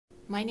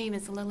My name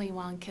is Lily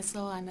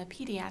Wong-Kisiel. I'm a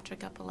pediatric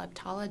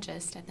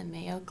epileptologist at the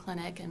Mayo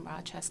Clinic in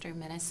Rochester,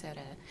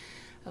 Minnesota.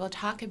 I will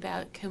talk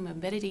about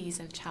comorbidities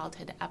of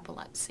childhood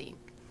epilepsy.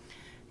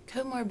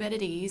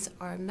 Comorbidities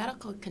are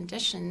medical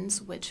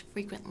conditions which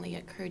frequently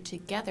occur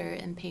together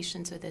in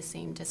patients with the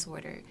same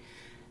disorder.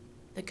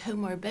 The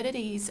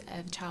comorbidities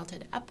of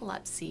childhood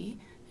epilepsy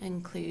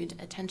include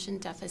attention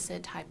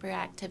deficit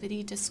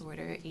hyperactivity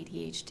disorder,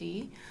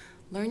 ADHD,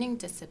 learning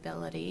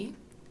disability,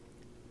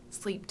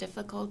 sleep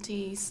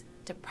difficulties,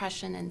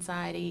 depression,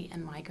 anxiety,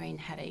 and migraine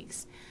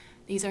headaches.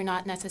 These are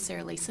not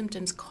necessarily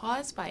symptoms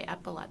caused by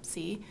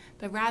epilepsy,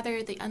 but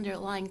rather the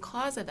underlying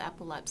cause of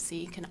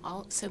epilepsy can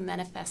also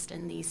manifest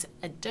in these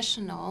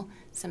additional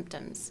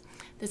symptoms.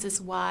 This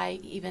is why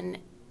even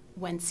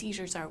when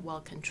seizures are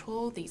well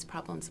controlled, these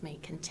problems may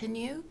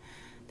continue.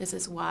 This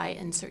is why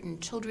in certain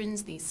children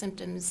these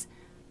symptoms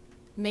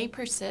may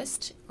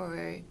persist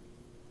or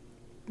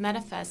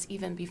manifest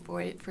even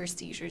before first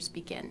seizures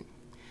begin.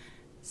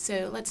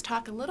 So let's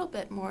talk a little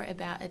bit more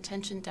about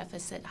attention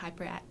deficit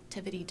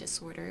hyperactivity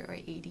disorder, or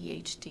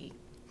ADHD.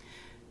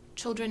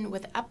 Children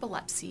with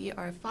epilepsy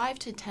are 5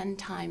 to 10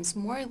 times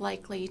more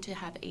likely to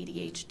have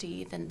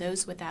ADHD than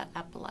those without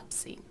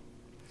epilepsy.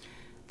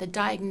 The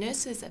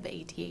diagnosis of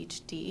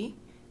ADHD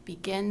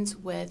begins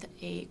with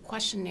a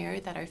questionnaire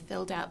that are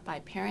filled out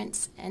by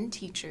parents and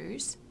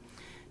teachers.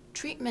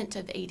 Treatment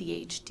of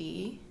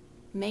ADHD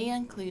may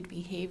include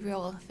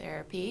behavioral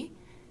therapy,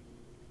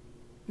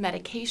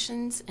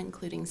 medications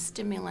including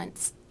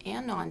stimulants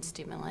and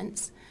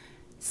non-stimulants.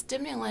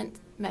 Stimulant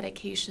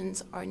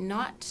medications are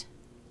not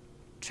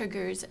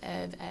triggers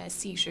of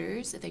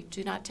seizures. They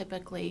do not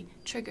typically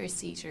trigger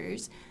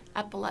seizures.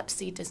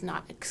 Epilepsy does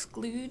not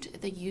exclude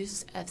the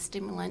use of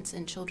stimulants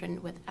in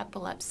children with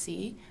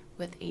epilepsy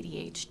with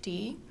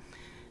ADHD.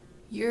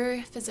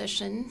 Your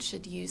physician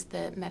should use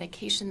the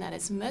medication that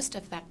is most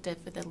effective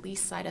with the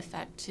least side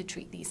effect to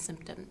treat these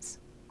symptoms.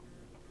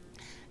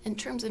 In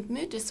terms of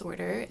mood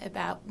disorder,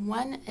 about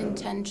 1 in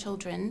 10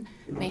 children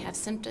may have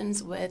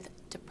symptoms with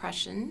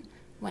depression.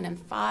 1 in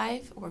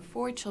 5 or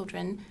 4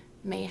 children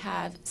may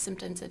have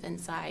symptoms of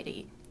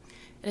anxiety.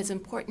 It is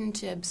important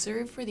to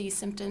observe for these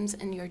symptoms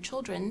in your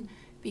children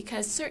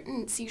because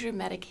certain seizure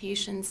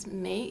medications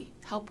may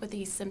help with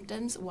these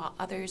symptoms while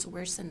others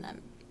worsen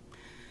them.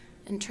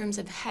 In terms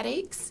of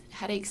headaches,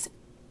 headaches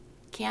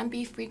can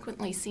be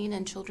frequently seen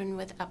in children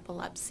with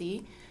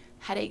epilepsy.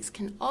 Headaches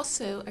can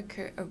also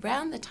occur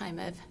around the time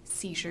of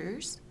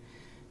seizures.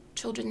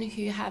 Children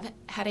who have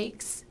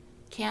headaches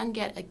can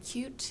get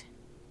acute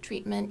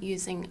treatment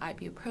using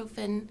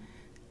ibuprofen,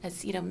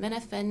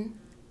 acetaminophen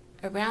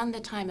around the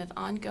time of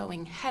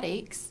ongoing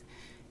headaches.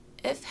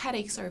 If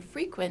headaches are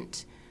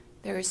frequent,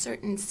 there are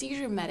certain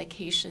seizure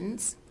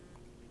medications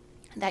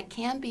that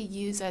can be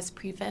used as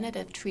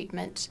preventative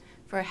treatment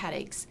for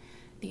headaches.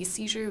 These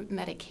seizure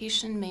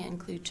medication may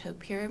include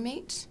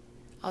topiramate,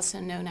 also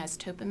known as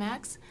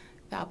Topamax,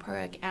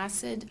 valproic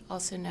acid,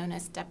 also known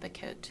as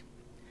Depakote.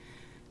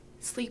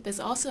 Sleep is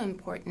also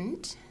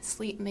important.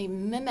 Sleep may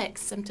mimic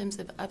symptoms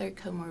of other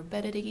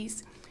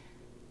comorbidities.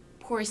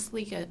 Poor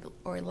sleep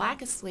or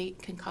lack of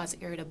sleep can cause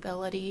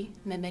irritability,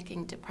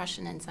 mimicking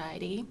depression,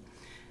 anxiety.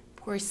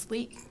 Poor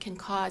sleep can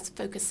cause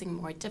focusing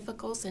more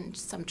difficult, and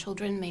some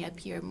children may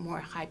appear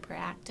more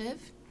hyperactive.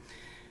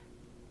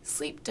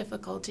 Sleep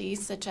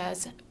difficulties such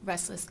as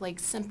restless leg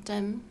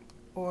symptom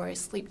or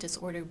sleep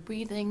disorder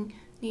breathing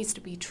needs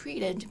to be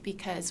treated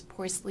because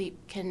poor sleep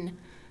can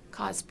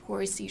cause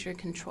poor seizure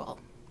control.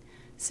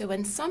 So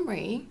in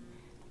summary,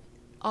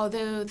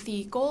 although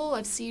the goal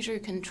of seizure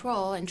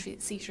control and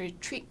seizure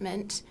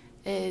treatment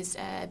is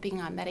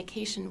being on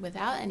medication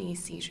without any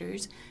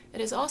seizures, it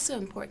is also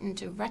important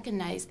to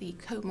recognize the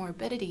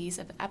comorbidities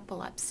of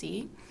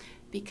epilepsy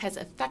because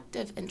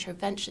effective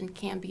intervention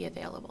can be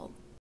available.